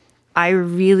place. I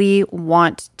really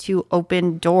want to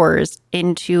open doors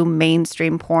into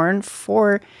mainstream porn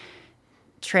for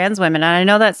trans women. And I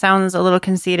know that sounds a little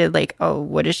conceited, like, oh,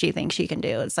 what does she think she can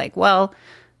do? It's like, well,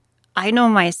 I know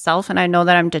myself, and I know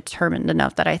that I'm determined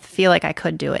enough that I feel like I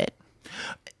could do it.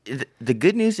 The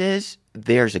good news is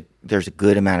there's a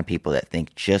good amount of people that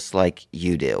think just like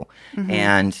you do,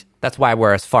 and That's why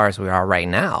we're as far as we are right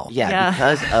now. Yeah.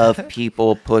 because of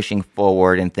people pushing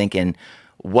forward and thinking,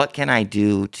 what can I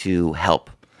do to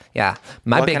help? Yeah.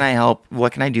 What can I help?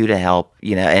 What can I do to help?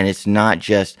 You know, and it's not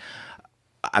just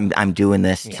I'm doing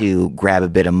this to grab a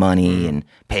bit of money and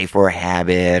pay for a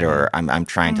habit, or I'm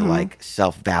trying to like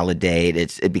self-validate.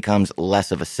 It becomes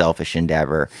less of a selfish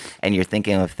endeavor, and you're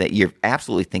thinking of that. You're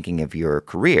absolutely thinking of your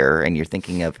career, and you're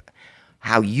thinking of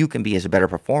how you can be as a better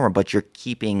performer, but you're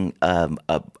keeping a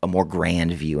more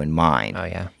grand view in mind. Oh,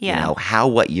 yeah. Yeah. You know, how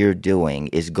what you're doing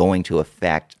is going to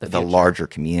affect the larger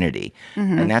community.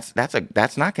 And that's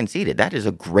not conceited. That is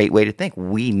a great way to think.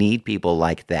 We need people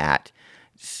like that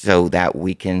so that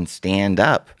we can stand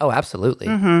up. Oh, absolutely.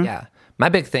 Yeah. My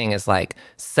big thing is like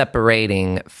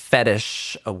separating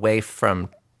fetish away from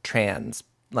trans.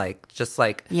 Like, just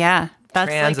like Yeah. That's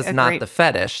trans like is a not great- the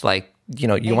fetish. Like, you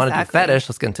know, you want to do Exactly. fetish,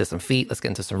 let's get into some feet, let's get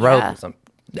into some rope,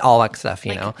 all that stuff,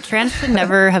 you know? Trans should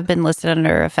never have been listed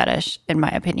under a fetish, in my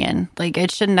opinion. Like, it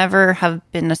should never have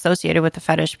been associated with a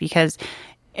fetish because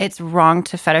it's wrong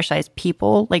to fetishize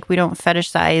people. Like, we don't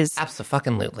fetishize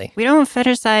Absolutely.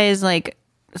 like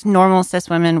normal cis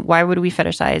women. Why would we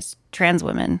fetishize trans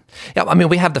women? Yeah, I mean,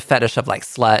 we have the fetish of like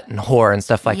slut and whore and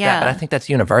stuff like that, Yeah. but I think that's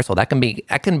universal. That can be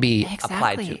applied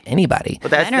to Exactly. anybody.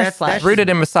 But that's, Men are that's, sluts. that's Rooted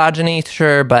in misogyny,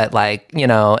 sure, but like, you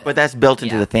know, But that's built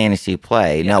into the fantasy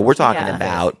play. No, we're talking Yeah.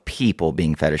 about people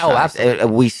being fetishized. Oh, absolutely.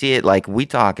 We see it like we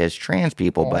talk as trans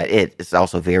people, but it's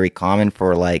also very common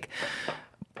for like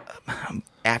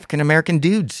African American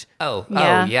dudes. oh,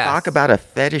 Yeah. yes. Talk about a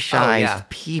fetishized Oh, yeah.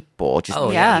 people, just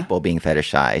yeah. people being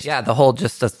fetishized. Yeah, the whole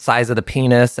just the size of the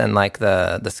penis and like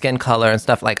the skin color and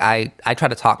stuff. Like I try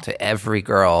to talk to every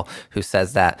girl who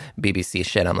says that BBC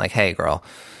shit. I'm like, hey, girl,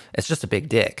 it's just a big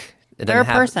dick. They're a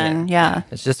person. Yeah.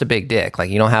 It's just a big dick. Like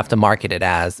you don't have to market it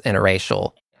as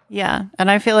interracial. Yeah.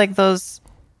 And I feel like those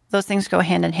things go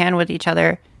hand in hand with each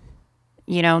other.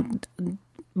 You know,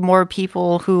 more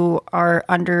people who are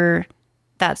under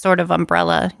that sort of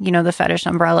umbrella, you know, the fetish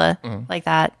umbrella, like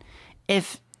that,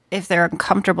 if they're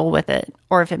uncomfortable with it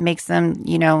or if it makes them,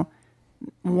 you know,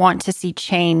 want to see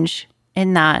change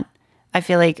in that, I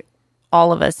feel like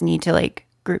all of us need to like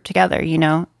group together, you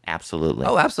know? Absolutely.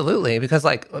 Oh, absolutely. Because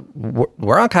like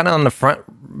we're on kind of on the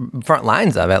front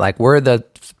lines of it. Like we're the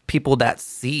people that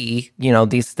see, you know,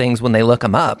 these things when they look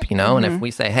them up, you know, and if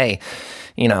we say, hey,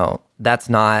 you know, that's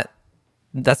not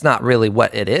really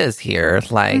what it is here.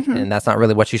 Like, and that's not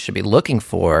really what you should be looking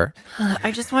for.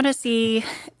 I just want to see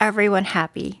everyone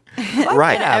happy.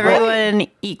 Right. Everyone,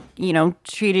 you know,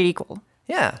 treated equal.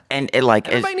 Yeah. And it, like,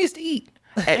 Everybody needs to eat.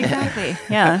 Exactly.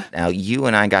 Yeah. now, you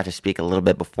and I got to speak a little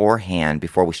bit beforehand,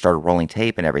 before we started rolling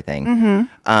tape and everything.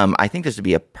 I think this would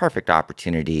be a perfect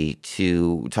opportunity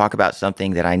to talk about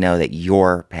something that I know that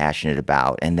you're passionate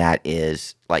about, and that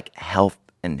is like health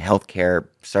and healthcare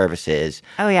services.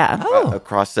 Oh, yeah.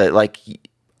 Across the, like,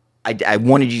 I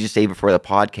wanted you to say before the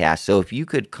podcast. So if you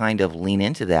could kind of lean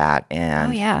into that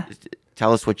and Oh, yeah.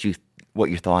 tell us what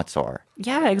your thoughts are.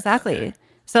 Yeah, exactly.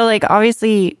 So, like,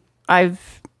 obviously,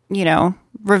 I've, you know,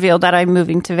 revealed that I'm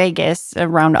moving to Vegas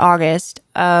around August.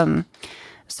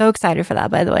 So excited for that,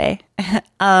 by the way.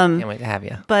 Can't wait to have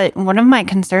you. But one of my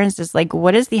concerns is, like,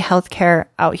 what is the healthcare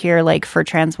out here like for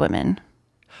trans women?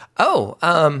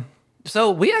 Oh,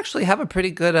 so we actually have a pretty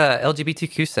good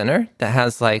LGBTQ center that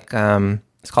has like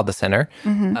it's called the Center,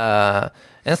 and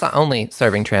it's not only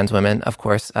serving trans women, of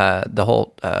course. The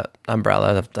whole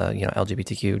umbrella of the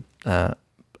LGBTQ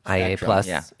IA plus,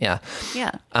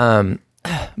 Yeah.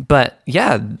 but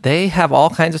yeah, they have all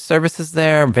kinds of services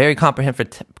there. Very comprehensive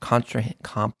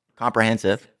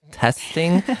Comprehensive.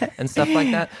 testing and stuff like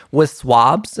that with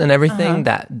swabs and everything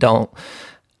that don't.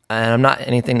 And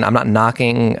I'm not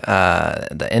knocking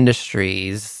the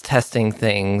industries testing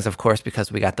things, of course,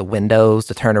 because we got the windows,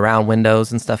 the turnaround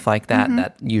windows and stuff like that,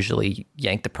 that usually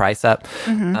yank the price up.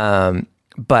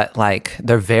 But like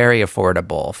they're very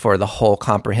affordable for the whole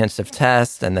comprehensive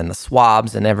test and then the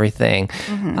swabs and everything.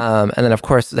 And then of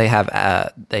course they have,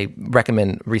 they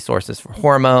recommend resources for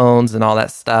hormones and all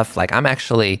that stuff. Like I'm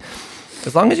actually,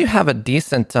 as long as you have a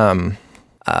decent,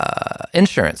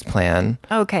 insurance plan.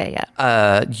 Okay,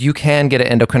 yeah. You can get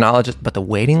an endocrinologist, but the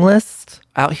waiting lists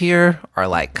out here are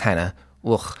like kind of,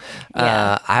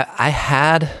 Yeah.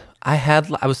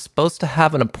 I was supposed to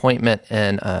have an appointment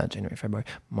in January, February,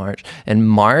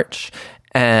 March,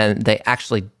 and they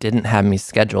actually didn't have me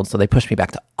scheduled, so they pushed me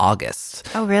back to August.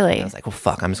 Oh, really? I was like, well,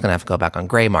 fuck, I'm just gonna have to go back on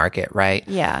gray market, right?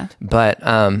 Yeah. But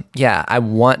yeah, I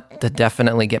want to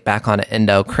definitely get back on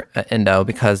endo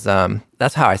because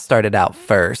that's how I started out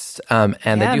first. And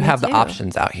Yeah, they do me have the too.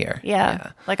 options out here.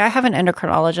 Yeah. Like I have an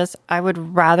endocrinologist. I would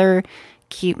rather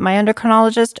keep my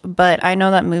endocrinologist, but I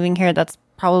know that moving here, that's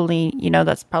probably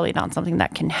not something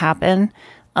that can happen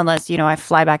unless, I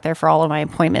fly back there for all of my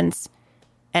appointments.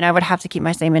 And I would have to keep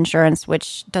my same insurance,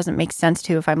 which doesn't make sense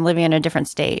to if I'm living in a different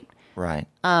state. Right.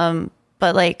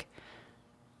 But like,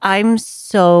 I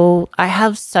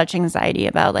have such anxiety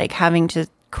about like having to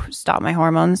stop my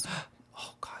hormones.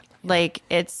 Oh God. Like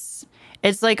it's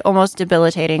it's like almost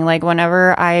debilitating. Like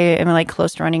whenever I am like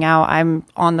close to running out, I'm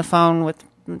on the phone with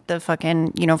the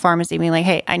fucking, pharmacy being like,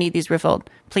 hey, I need these refilled.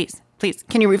 Please,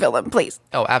 can you refill them, please?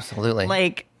 Oh, absolutely.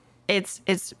 Like it's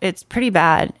pretty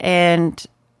bad. And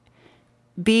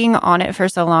being on it for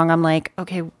so long, I'm like,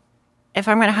 okay, if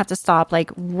I'm going to have to stop,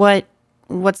 like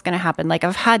what's going to happen? Like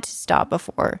I've had to stop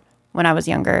before when I was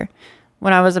younger.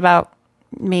 When I was about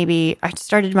I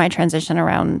started my transition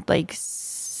around like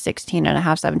 16 and a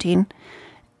half, 17.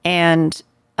 And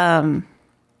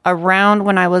around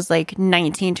when I was like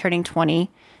 19, turning 20,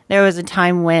 there was a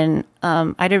time when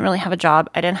I didn't really have a job.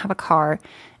 I didn't have a car.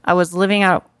 I was living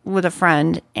out with a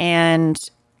friend and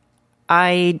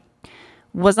I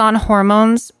was on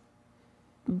hormones,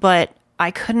 but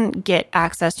I couldn't get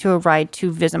access to a ride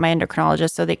to visit my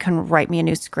endocrinologist, so they couldn't write me a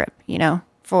new script,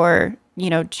 for,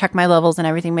 check my levels and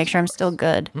everything, make sure I'm still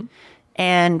good. Mm-hmm.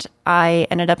 And I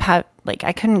ended up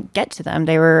I couldn't get to them.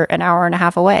 They were an hour and a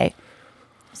half away.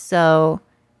 So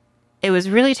it was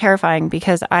really terrifying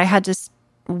because I had to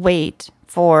wait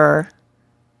for,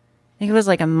 I think it was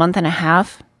like a month and a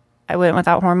half. I went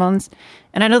without hormones.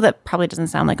 And I know that probably doesn't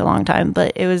sound like a long time,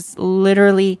 but it was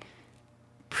literally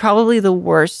probably the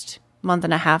worst month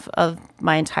and a half of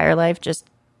my entire life. Just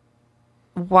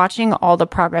watching all the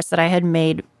progress that I had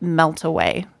made melt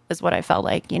away is what I felt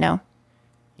like,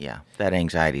 Yeah, that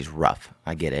anxiety's rough.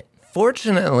 I get it.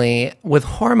 Fortunately, with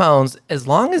hormones, as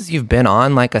long as you've been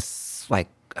on good,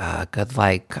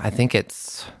 I think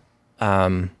it's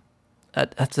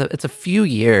a few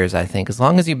years. I think as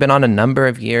long as you've been on a number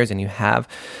of years and you have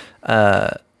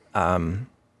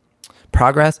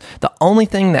progress, the only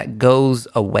thing that goes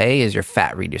away is your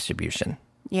fat redistribution.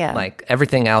 Yeah, like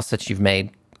everything else that you've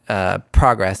made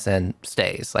progress in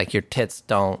stays. Like your tits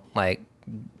don't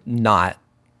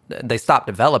they stop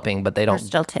developing, but they don't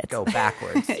still tits. Go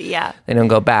backwards. Yeah. They don't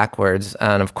go backwards.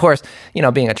 And of course,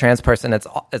 being a trans person, it's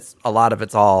a lot of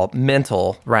it's all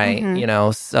mental, right?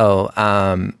 Mm-hmm. So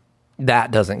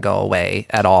that doesn't go away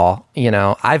at all.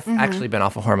 I've actually been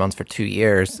off of hormones for 2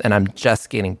 years and I'm just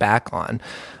getting back on.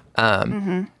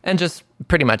 And just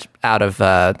pretty much out of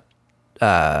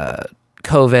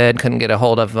COVID, couldn't get a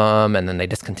hold of them. And then they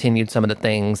discontinued some of the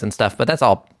things and stuff, but that's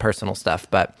all personal stuff.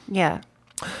 But yeah.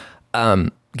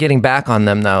 Getting back on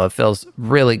them, though, it feels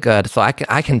really good. So I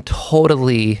can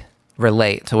totally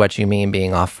relate to what you mean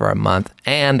being off for a month.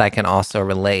 And I can also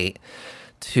relate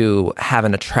to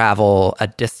having to travel a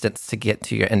distance to get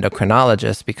to your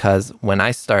endocrinologist, because when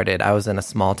I started, I was in a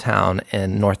small town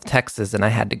in North Texas and I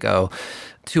had to go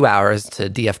 2 hours to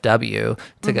DFW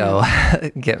to go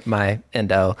get my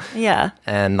endo. Yeah.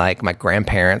 And like my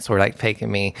grandparents were like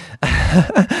taking me.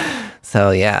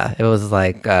 So yeah, it was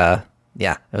like...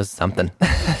 yeah, it was something.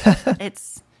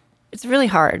 It's really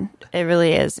hard. It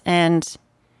really is. And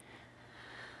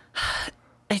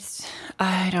it's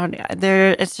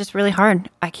just really hard.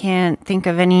 I can't think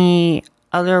of any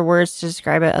other words to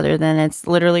describe it other than it's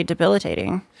literally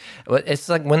debilitating. Well, it's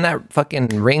like when that fucking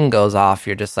ring goes off,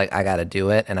 you're just like, I got to do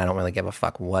it. And I don't really give a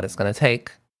fuck what it's going to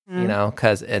take,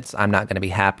 because I'm not going to be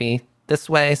happy this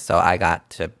way. So I got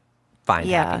to find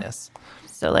happiness.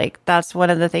 So like, that's one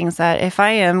of the things that if I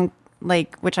am,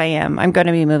 like, which I am, I'm going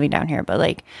to be moving down here, but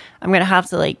like, I'm going to have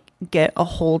to like get a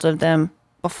hold of them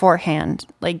beforehand,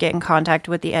 like get in contact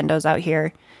with the endos out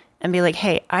here and be like,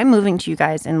 hey, I'm moving to you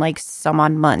guys in like some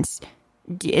odd months.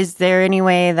 Is there any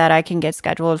way that I can get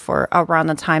scheduled for around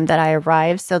the time that I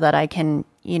arrive so that I can,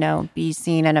 be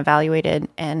seen and evaluated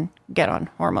and get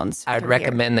on hormones? I'd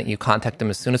recommend that you contact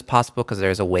them as soon as possible because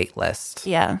there's a wait list.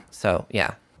 Yeah. So,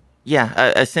 yeah.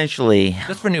 Yeah, essentially...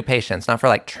 Just for new patients, not for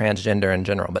like transgender in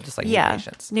general, but just like new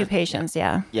patients. New patients,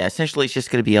 yeah. Yeah, essentially it's just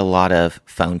going to be a lot of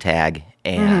phone tag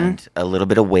and a little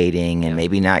bit of waiting and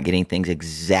maybe not getting things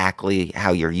exactly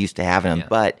how you're used to having them. Yeah.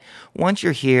 But once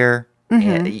you're here,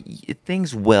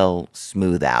 things will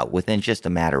smooth out within just a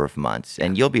matter of months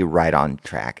and you'll be right on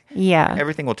track. Yeah.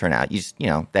 Everything will turn out. You just,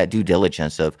 that due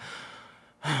diligence of...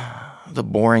 the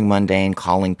boring, mundane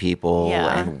calling people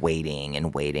and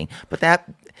waiting. But that...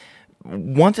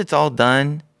 once it's all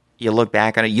done, you look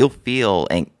back on it, you'll feel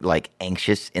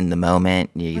anxious in the moment.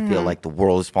 You feel like the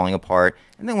world is falling apart.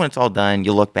 And then when it's all done,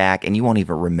 you look back and you won't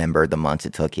even remember the months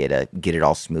it took you to get it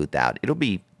all smoothed out. It'll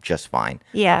be just fine.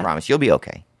 Yeah. I promise. You'll be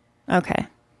okay. Okay.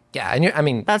 Yeah.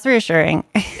 And that's reassuring.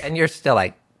 And you're still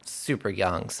like super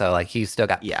young. So like you still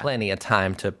got plenty of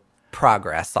time to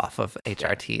progress off of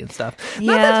HRT and stuff.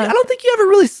 Yeah. I don't think you ever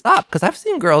really stop, because I've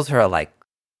seen girls who are like,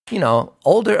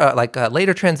 older,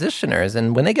 later transitioners.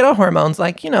 And when they get on hormones,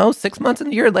 6 months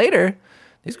and a year later,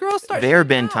 these girls start. There have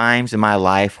been times in my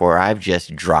life where I've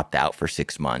just dropped out for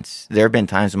 6 months. There have been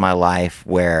times in my life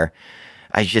where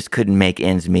I just couldn't make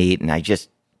ends meet, and I just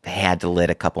had to let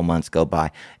a couple months go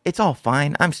by. It's all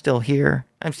fine. I'm still here.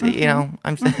 I'm still,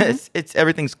 it's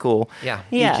everything's cool. Yeah.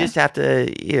 You just have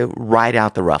to ride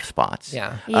out the rough spots.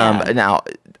 Yeah. Now,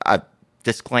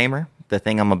 disclaimer: the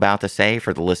thing I'm about to say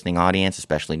for the listening audience,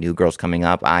 especially new girls coming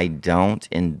up, I don't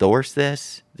endorse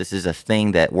this. This is a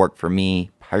thing that worked for me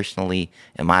personally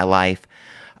in my life,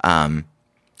 and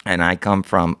I come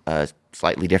from a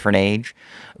slightly different age,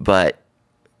 but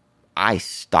I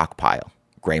stockpile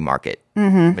gray market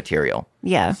material.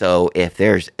 Yeah. So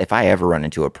if I ever run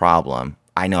into a problem,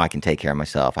 I know I can take care of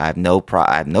myself. I have no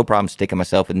problem sticking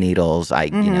myself with needles. I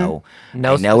No I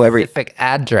know specific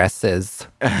addresses,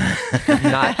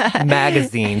 not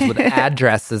magazines with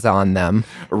addresses on them.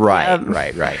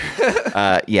 Right.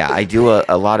 I do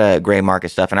a lot of gray market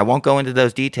stuff, and I won't go into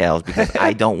those details because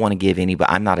I don't want to give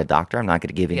anybody. I'm not a doctor. I'm not going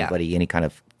to give anybody any kind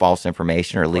of false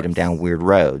information or lead them down weird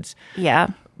roads. Yeah.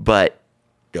 But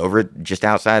over just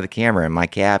outside of the camera in my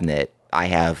cabinet, I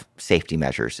have safety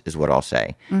measures, is what I'll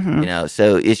say.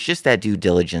 So it's just that due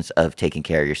diligence of taking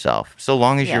care of yourself. So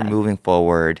long as you're moving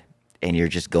forward and you're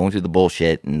just going through the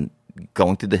bullshit and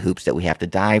going through the hoops that we have to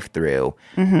dive through,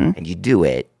 and you do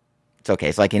it, it's okay.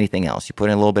 It's like anything else. You put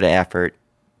in a little bit of effort,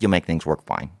 you'll make things work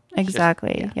fine.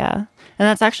 Exactly. Yeah. And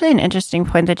that's actually an interesting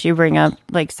point that you bring up,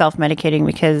 like self-medicating,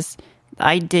 because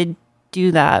I did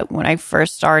do that when I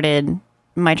first started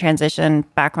my transition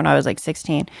back when I was like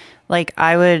 16. Like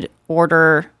I would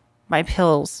order my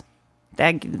pills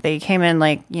that they came in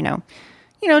like,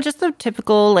 just the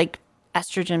typical like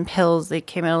estrogen pills. They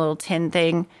came in a little tin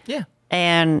thing. Yeah.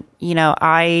 And,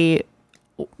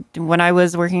 when I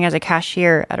was working as a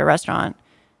cashier at a restaurant,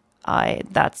 I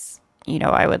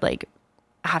would like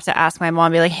have to ask my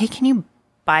mom, be like, hey, can you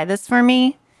buy this for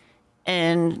me?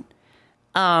 And,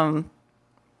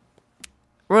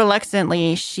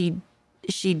 reluctantly, she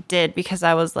did, because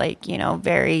I was like,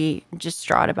 very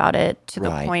distraught about it, to the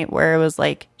point where it was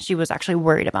like she was actually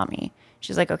worried about me.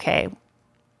 She's like, okay.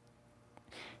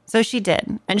 So she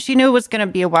did. And she knew it was going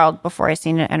to be a while before I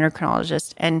seen an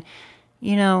endocrinologist. And,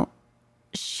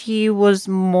 she was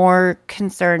more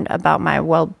concerned about my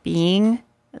well-being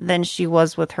than she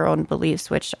was with her own beliefs,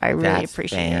 which I really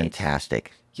appreciate.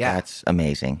 Fantastic. Yeah. That's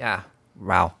amazing. Yeah.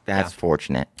 Wow. That's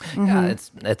fortunate. Yeah,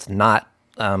 it's not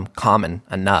common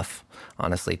enough,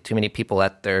 honestly. Too many people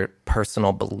let their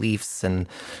personal beliefs and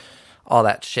all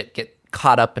that shit get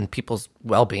caught up in people's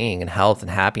well-being and health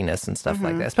and happicness and stuff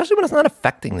like that, especially when it's not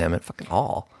affecting them at fucking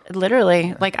all.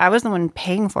 Literally. Like, I was the one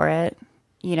paying for it,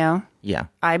 Yeah.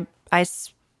 I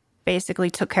basically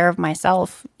took care of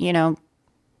myself, in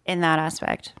that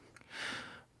aspect.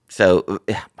 So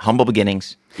humble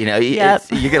beginnings, you're going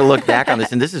to look back on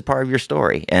this, and this is part of your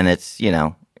story. And it's,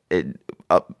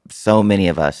 so many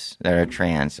of us that are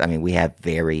trans, I mean, we have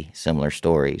very similar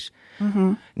stories.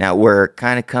 Now we're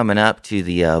kind of coming up to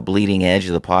the bleeding edge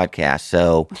of the podcast.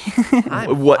 So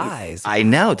Time flies. I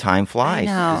know, time flies.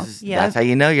 I know. That's how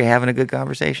you know you're having a good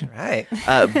conversation. Right.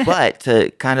 But to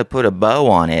kind of put a bow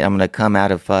on it, I'm going to come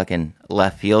out of fucking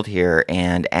left field here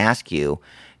and ask you.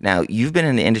 Now, you've been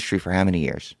in the industry for how many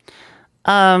years?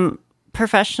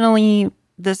 Professionally,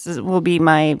 will be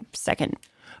my second.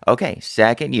 Okay,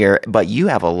 second year, but you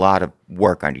have a lot of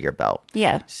work under your belt.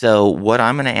 Yeah. So what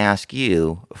I'm going to ask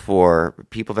you, for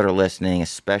people that are listening,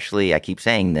 especially, I keep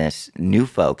saying this, new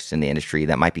folks in the industry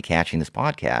that might be catching this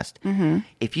podcast,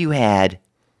 if you had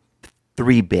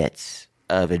 3 bits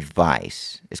of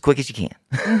advice, as quick as you can,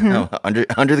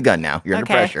 under the gun now, you're under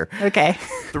pressure. Okay.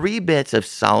 3 bits of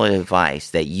solid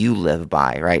advice that you live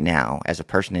by right now as a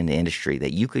person in the industry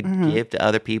that you could give to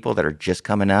other people that are just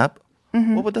coming up,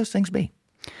 what would those things be?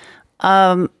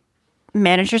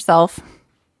 Manage yourself,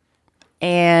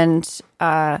 and,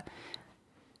 don't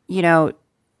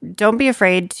be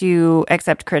afraid to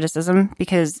accept criticism,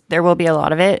 because there will be a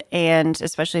lot of it. And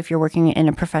especially if you're working in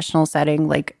a professional setting,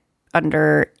 like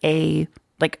under a,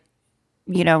 like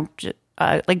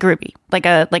groupie,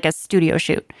 like a studio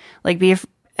shoot, like be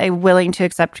willing to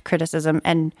accept criticism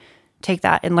and take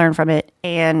that and learn from it.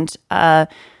 And,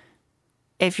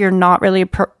 if you're not really a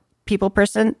people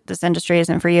person, this industry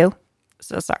isn't for you.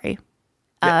 So sorry.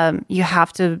 Yeah. You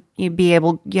have to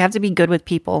be good with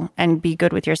people and be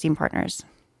good with your scene partners.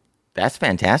 That's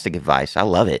fantastic advice. I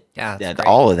love it. Yeah,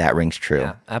 all of that rings true.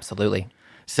 Yeah, absolutely.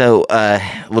 So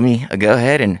let me go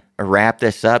ahead and wrap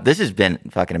this up. This has been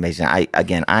fucking amazing. I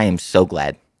am so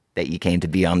glad that you came to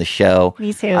be on the show.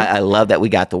 Me too. I love that we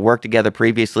got to work together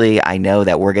previously. I know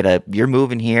that you're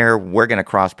moving here. We're going to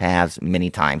cross paths many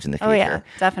times in the future. Oh, yeah,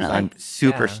 definitely. So I'm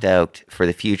super stoked for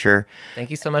the future. Thank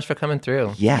you so much for coming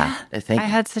through. Yeah. I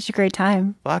had such a great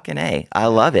time. Fucking A. I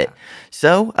love it.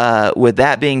 So with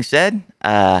that being said,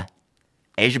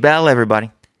 Asia Belle,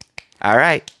 everybody. All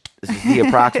right. This is the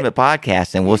Approximate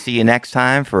Podcast, and we'll see you next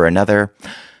time for another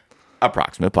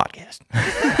Approximate Podcast.